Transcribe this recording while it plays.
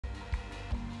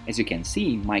As you can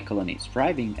see, my colony is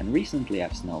thriving and recently I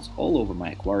have snails all over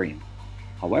my aquarium.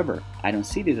 However, I don't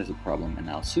see this as a problem and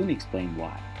I'll soon explain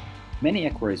why. Many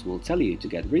aquarists will tell you to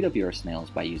get rid of your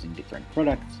snails by using different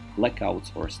products,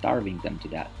 blackouts, or starving them to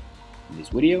death. In this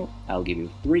video, I'll give you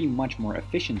 3 much more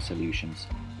efficient solutions,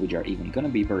 which are even gonna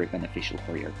be very beneficial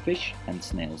for your fish and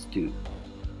snails too.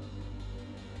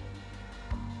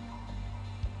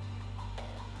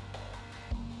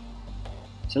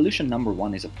 Solution number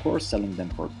 1 is of course selling them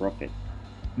for profit.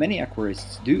 Many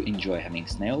aquarists do enjoy having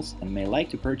snails and may like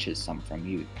to purchase some from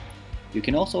you. You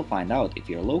can also find out if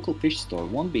your local fish store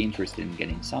won't be interested in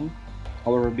getting some.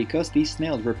 However, because these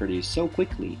snails reproduce so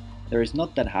quickly, there is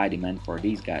not that high demand for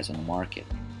these guys on the market.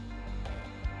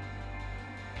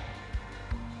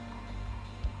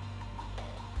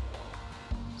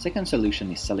 Second solution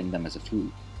is selling them as a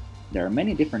food. There are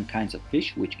many different kinds of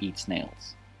fish which eat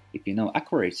snails. If you know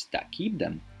aquarists that keep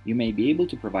them, you may be able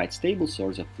to provide stable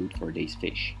source of food for these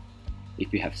fish.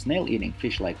 If you have snail-eating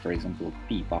fish like for example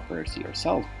pea puffers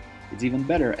yourself, it's even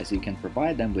better as you can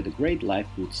provide them with a great live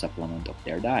food supplement of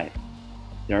their diet.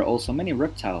 There are also many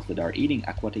reptiles that are eating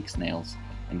aquatic snails,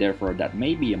 and therefore that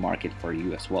may be a market for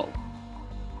you as well.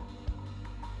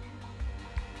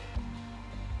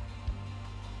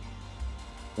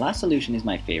 Last solution is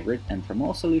my favorite, and from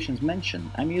all solutions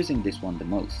mentioned, I'm using this one the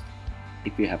most.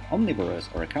 If you have omnivorous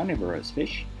or carnivorous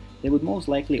fish, they would most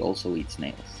likely also eat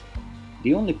snails.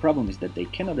 The only problem is that they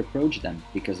cannot approach them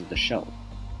because of the shell.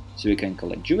 So you can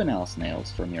collect juvenile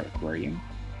snails from your aquarium,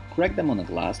 crack them on a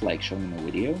glass like shown in the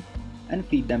video, and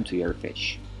feed them to your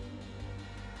fish.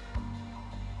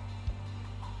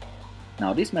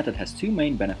 Now this method has 2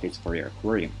 main benefits for your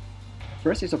aquarium.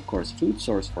 First is of course food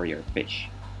source for your fish.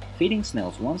 Feeding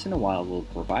snails once in a while will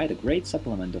provide a great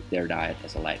supplement of their diet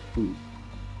as a live food.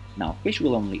 Now fish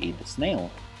will only eat the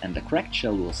snail, and the cracked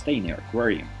shell will stay in your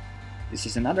aquarium. This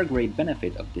is another great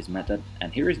benefit of this method,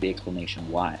 and here is the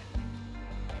explanation why.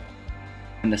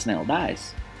 When the snail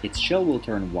dies, its shell will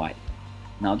turn white.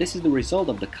 Now this is the result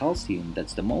of the calcium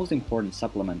that's the most important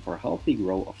supplement for healthy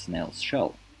growth of snail's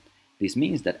shell. This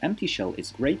means that empty shell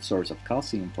is a great source of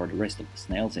calcium for the rest of the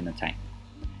snails in a tank.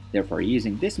 Therefore,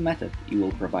 using this method, you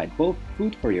will provide both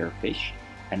food for your fish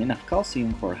and enough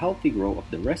calcium for healthy growth of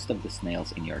the rest of the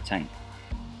snails in your tank.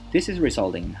 This is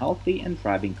resulting in healthy and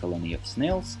thriving colony of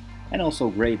snails and also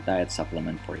great diet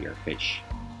supplement for your fish.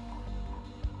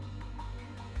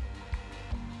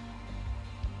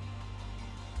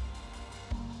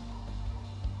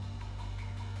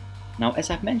 Now, as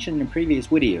I've mentioned in previous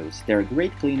videos, they are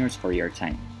great cleaners for your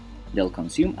tank. They'll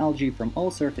consume algae from all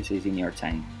surfaces in your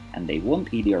tank, and they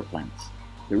won't eat your plants.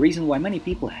 The reason why many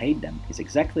people hate them is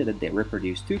exactly that they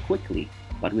reproduce too quickly,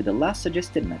 but with the last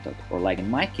suggested method, or like in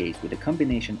my case with a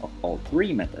combination of all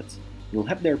 3 methods, you'll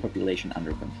have their population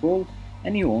under control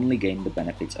and you only gain the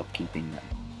benefits of keeping them.